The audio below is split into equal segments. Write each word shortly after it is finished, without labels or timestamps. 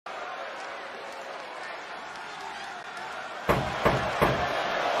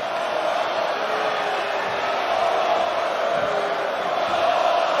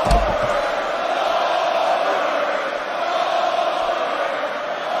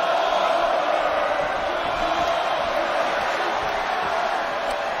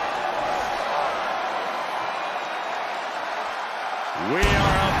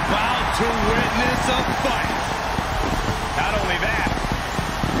the fight. Not only that,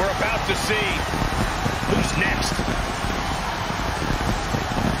 we're about to see who's next.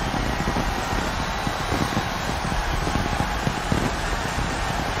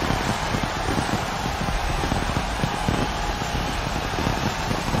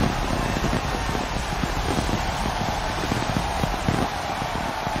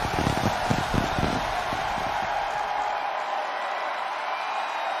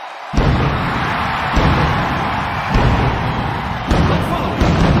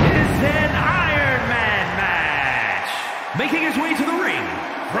 Making his way to the ring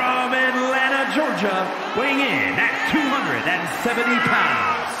from Atlanta, Georgia, weighing in at 270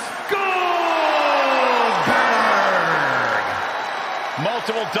 pounds, Goldberg!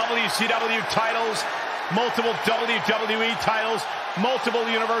 Multiple WCW titles, multiple WWE titles, multiple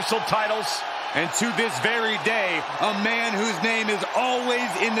Universal titles. And to this very day, a man whose name is always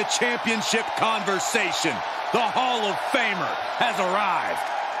in the championship conversation, the Hall of Famer, has arrived.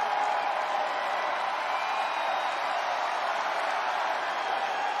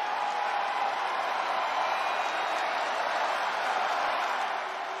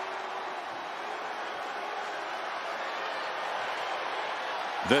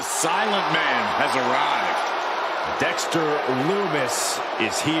 The Silent Man has arrived. Dexter Lumis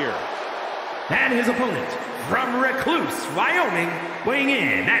is here. And his opponent from Recluse, Wyoming, weighing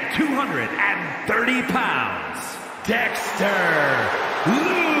in at 230 pounds, Dexter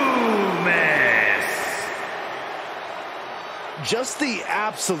Lumis. Just the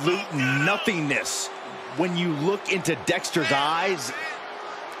absolute nothingness. When you look into Dexter's eyes,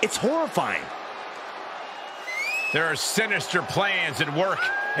 it's horrifying. There are sinister plans at work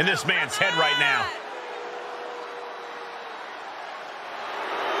in this man's head right now.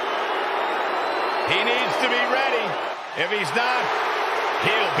 He needs to be ready. If he's not,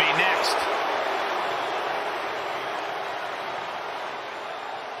 he'll be next.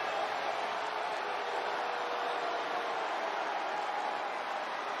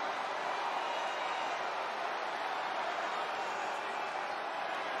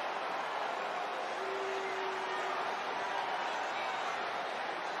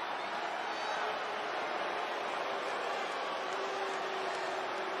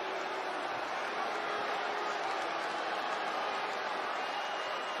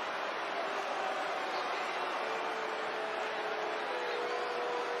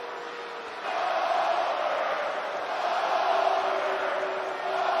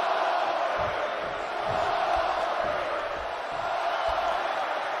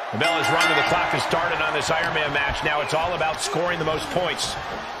 The bell has rung and the clock has started on this Iron Man match. Now it's all about scoring the most points.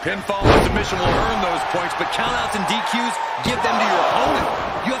 Pinfall and submission will earn those points, but countouts and DQs, give them to your opponent.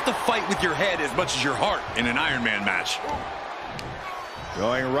 You have to fight with your head as much as your heart in an Iron Man match.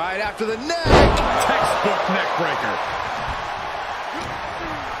 Going right after the neck. Textbook neck breaker.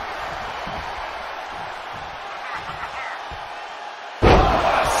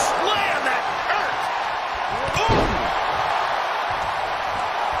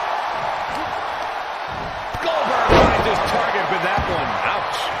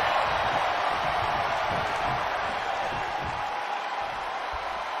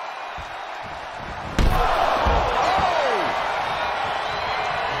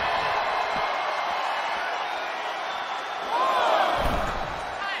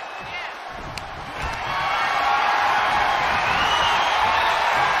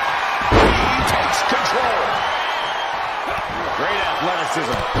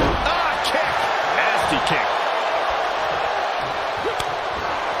 Athleticism. Kick. Nasty kick.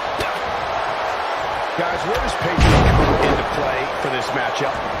 Guys, where does pacing come into play for this matchup?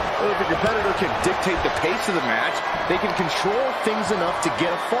 Well, if a competitor can dictate the pace of the match, they can control things enough to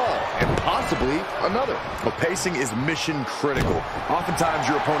get a fall, and possibly another. But pacing is mission critical. Oftentimes,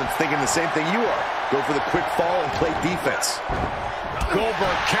 your opponent's thinking the same thing you are. Go for the quick fall and play defense.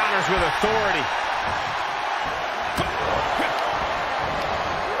 Goldberg counters with authority.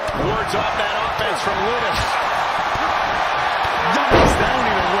 Words off that offense from Lumis. Nice. That don't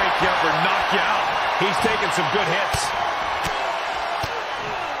even wake you up or knock you out. He's taking some good hits.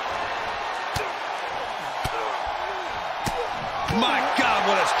 My God,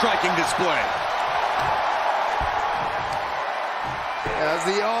 what a striking display. As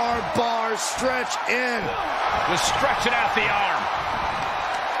the arm bars stretch in. Just stretching out the arm.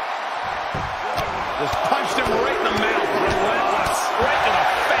 Just punched him right in the mouth. Relentless. Right in the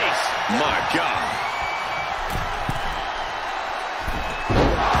face. My God.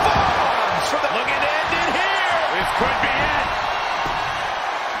 Looking to end it here. This could be it.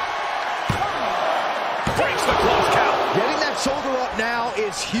 Breaks the close count. Getting that shoulder up now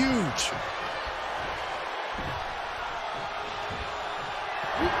is huge.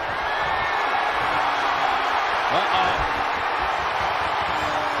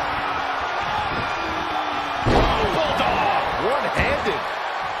 Bulldog! One-handed.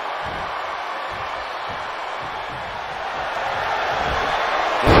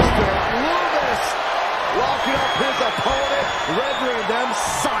 Dexter Lumis locking up his opponent, rendering them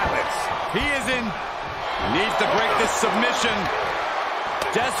silence. He is in. Needs to break this submission.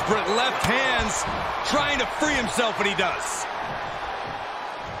 Desperate left hands, trying to free himself, and he does.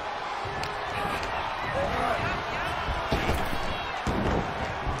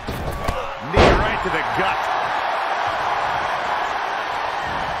 Knee right to the gut.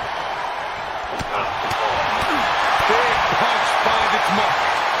 Big punch finds its mark.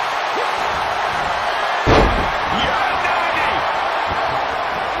 Yanagi!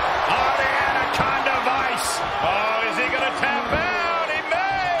 Oh, the anaconda vice. Oh, is he going to tap out? He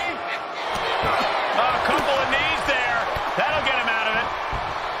may. A couple of knees there. That'll get him out of it.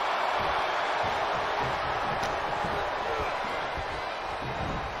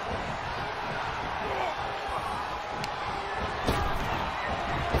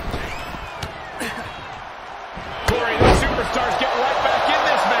 Corey, the superstars get right back in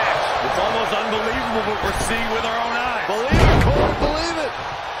this match. It's almost unbelievable what we're seeing with our own eyes. Believe it, Cole, believe it.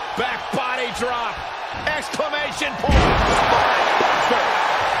 Back body drop. Exclamation point.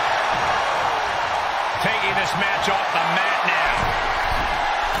 Taking this match off the mat now.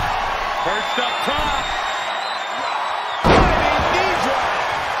 First up top. Diving knee drop.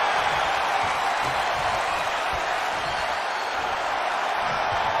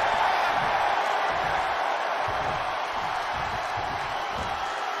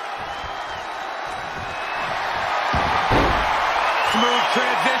 Smooth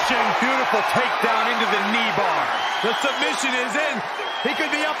transition. Beautiful takedown into the knee bar. The submission is in. He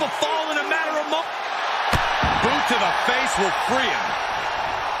could be up a fall in a matter of moments. Boot to the face will free him.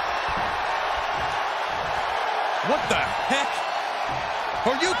 What the heck?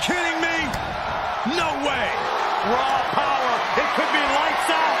 Are you kidding me? No way. Raw power. It could be lights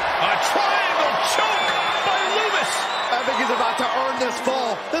out. A triangle choke by Lumis. I think he's about to earn this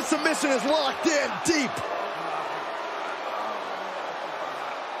fall. The submission is locked in deep.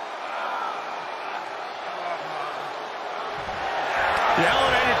 The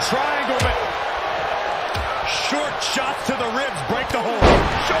elevated triangle, but short shots to the ribs break the hold.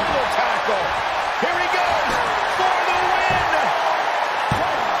 Shoulder tackle. Here he goes for the win.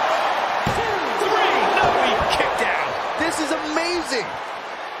 1, 2, 3. No, he kicked out. This is amazing.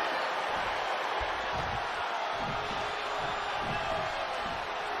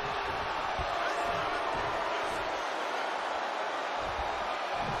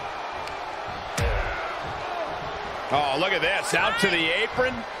 Oh, look at this. Out to the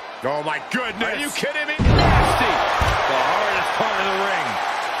apron. Oh, my goodness. Are you kidding me? Nasty. The hardest part of the ring.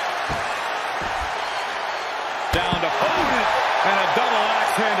 Down to opponent and a double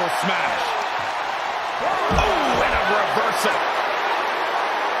axe handle smash. Oh, and a reversal.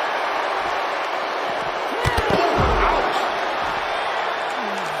 Ouch.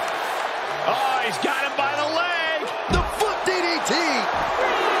 Oh, he's got him by the leg. The foot DDT.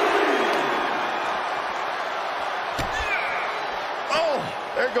 Oh,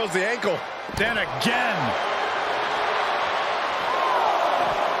 there goes the ankle. Then again.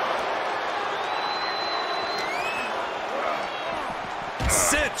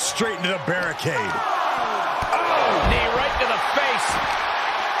 Sit straight into the barricade. Oh, knee right to the face.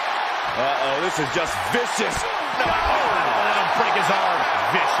 Uh-oh, this is just vicious. No, let him break his arm.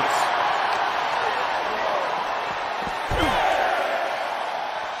 Vicious.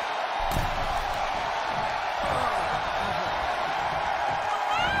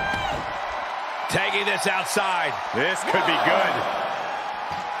 Tagging this outside. This could be good.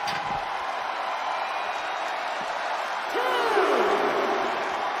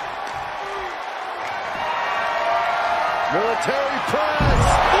 Military press.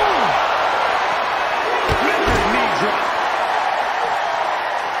 Knee drop.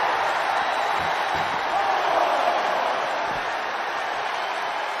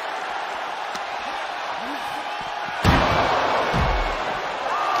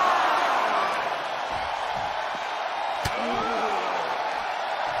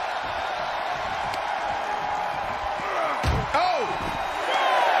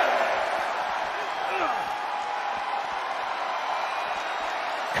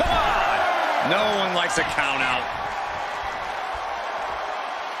 No one likes a count out.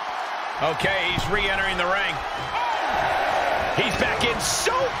 Okay, he's re-entering the ring. He's back in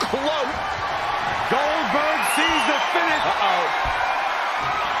so close. Goldberg sees the finish.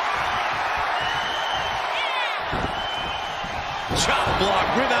 chop block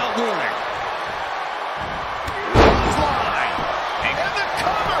without warning. Line. And the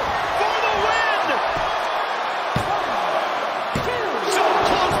cover for the win. So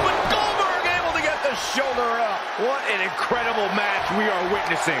close, but Goldberg able to get the shoulder up. What an incredible match we are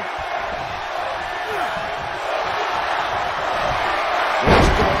witnessing.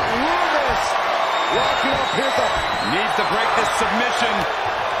 Dexter Lumis locking up here. Needs to break this submission.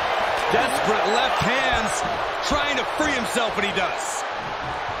 Desperate left hands, trying to free himself, and he does.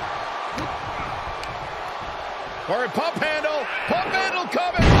 Or a pump handle coming. Pump handle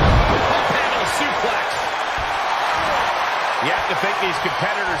suplex. You have to think these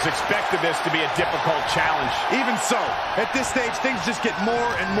competitors expected this to be a difficult challenge. Even so, at this stage, things just get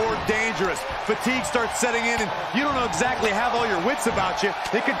more and more dangerous. Fatigue starts setting in, and you don't know exactly have all your wits about you.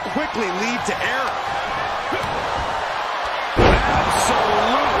 It could quickly lead to error.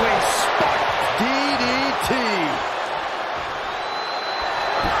 Absolutely spiked. DDT.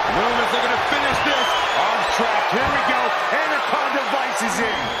 Lumis looking to finish this. Arms trapped. Here we go. Anaconda Vice is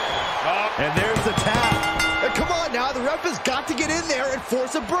in. And there's the tap. And come on now. The ref has got to get in there and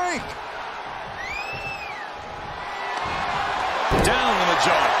force a break. Down on the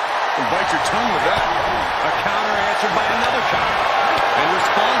jaw. And bite your tongue with that. A counter answered by another counter. And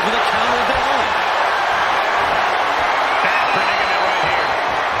responds with a counter of their own. Bad predicament right here.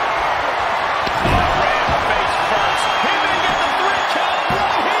 Ran the face first. He may get the 3 count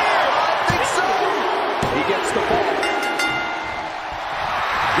right here. I think so. He gets the ball.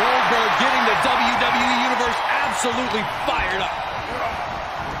 Goldberg getting the WWE Universe absolutely fired up.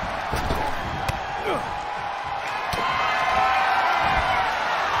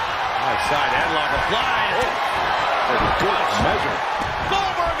 Side headlock applied. Good measure.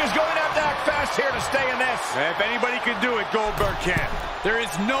 Goldberg is going to have to act fast here to stay in this. If anybody can do it, Goldberg can. There is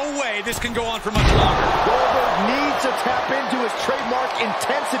no way this can go on for much longer. Goldberg needs to tap into his trademark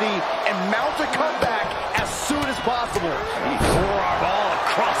intensity and mount a comeback as soon as possible. Forearm all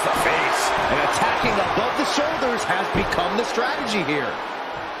across the face. And attacking above the shoulders has become the strategy here.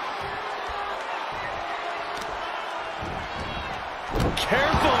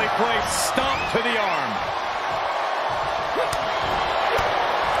 Carefully placed stomp to the arm.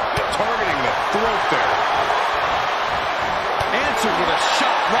 Targeting the throat there. Answered with a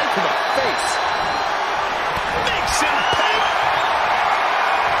shot right to the face. Makes him pay.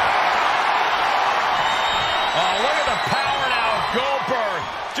 Oh, look at the power now of Goldberg.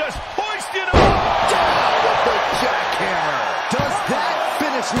 Just hoisted him up. Down with the jackhammer. Does that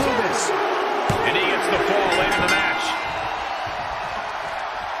finish Lumis? And he gets the fall late in the match.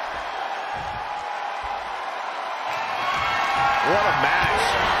 What a match.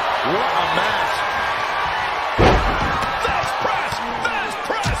 What a match. Fast press. Fast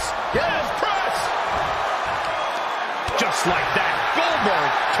press. Fast press. Just like that,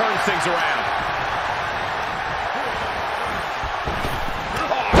 Goldberg turns things around.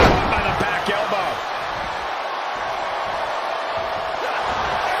 Oh, caught by the back elbow.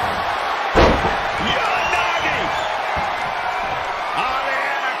 Yanagi. On the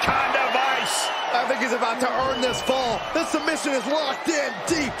Anaconda Vice. I think he's about to earn this fall. The submission is locked in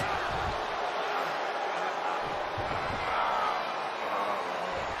deep.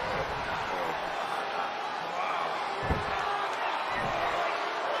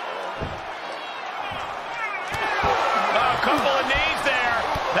 A couple of knees there.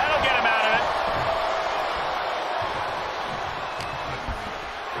 That'll get him out of it.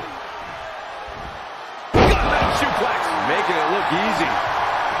 Gunman suplex. Making it look easy.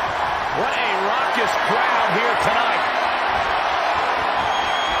 What a raucous crowd here tonight.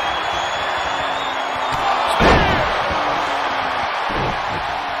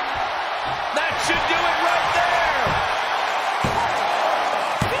 That should do it right there.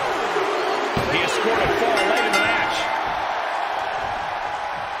 He has scored a fall late in the match.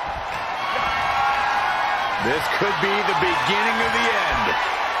 This could be the beginning of the end.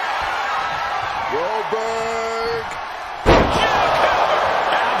 Goldberg.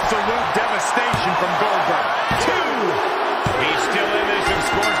 Absolute devastation from Goldberg. 2. He's still in this and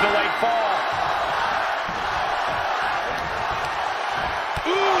scores the late fall.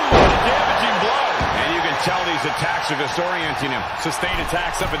 Ooh, what a damaging blow. And you can tell these attacks are disorienting him. Sustained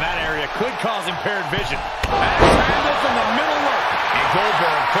attacks up in that area could cause impaired vision. Axe handle from the middle rope. And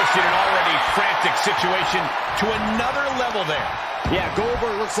Goldberg pushing an already frantic situation to another level there. Yeah,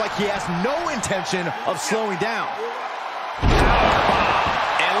 Goldberg looks like he has no intention of slowing down.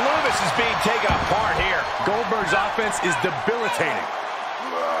 And Lumis is being taken apart here. Goldberg's offense is debilitating.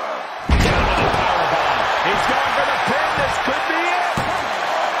 Down with the powerbomb. He's going for the pin. This could be it.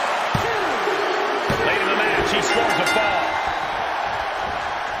 Late in the match, he scores a fall.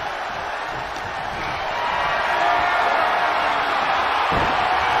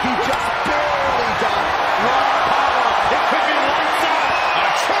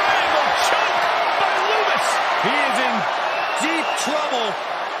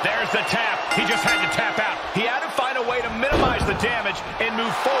 There's the tap. He just had to tap out. He had to find a way to minimize the damage and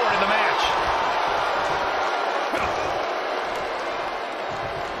move forward in the match.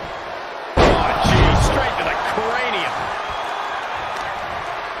 Oh, geez, straight to the cranium.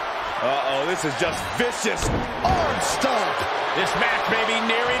 Uh-oh, this is just vicious. Arm stomp. This match may be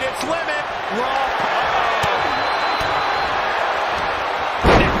nearing its limit. Raw.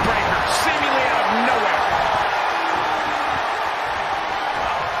 Neck breaker, seemingly out of nowhere.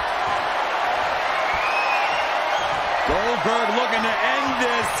 Goldberg looking to end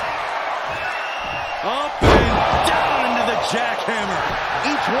this. Up and down into the jackhammer.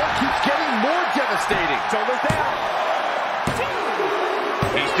 Each one keeps getting more devastating. Shoulders down.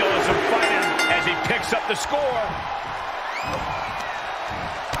 He still has some fight in him as he picks up the score.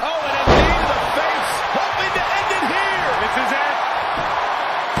 Oh, and a knee to the face. Hoping to end it here. This is it.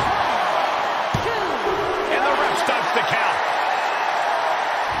 And the ref stops the count.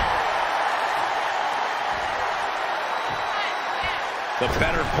 The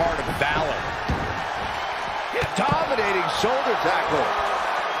better part of valor. Dominating shoulder tackle.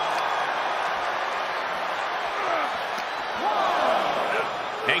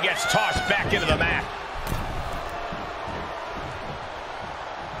 And he gets tossed back into the mat.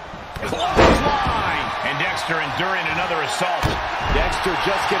 Clothesline! And Dexter enduring another assault. Dexter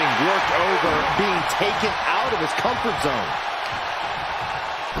just getting worked over, being taken out of his comfort zone.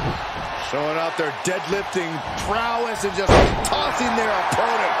 Showing out their deadlifting prowess and just tossing their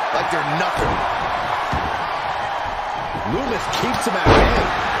opponent like they're nothing. Lumis keeps him at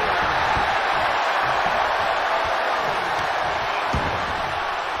bay.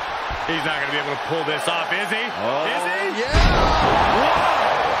 He's not going to be able to pull this off, is he? Oh, is he? Yeah! Whoa!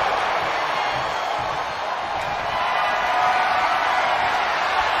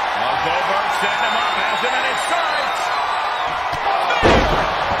 Goldberg setting him up, has him in his sights.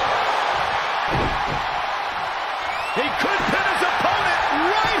 He could pin his opponent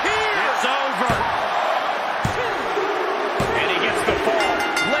right here. It's over. And he gets the fall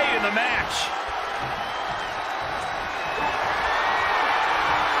late in the match.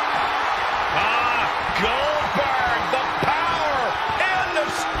 Goldberg, the power and the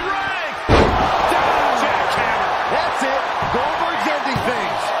strength. Down jackhammer. That's it. Goldberg's ending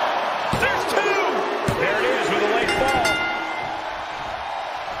things. There's two. There it is with a late fall.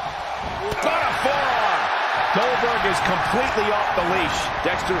 Got a forearm. Goldberg is completely off the leash.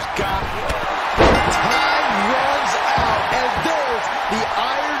 Dexter's got time runs out, and there's the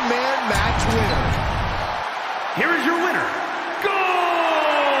Iron Man match winner. Here is your winner,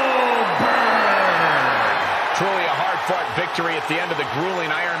 Truly a hard-fought victory at the end of the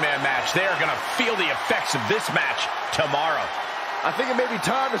grueling Iron Man match. They are going to feel the effects of this match tomorrow. I think it may be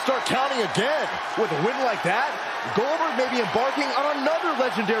time to start counting again. With a win like that, Goldberg may be embarking on another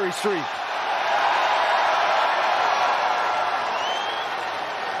legendary streak.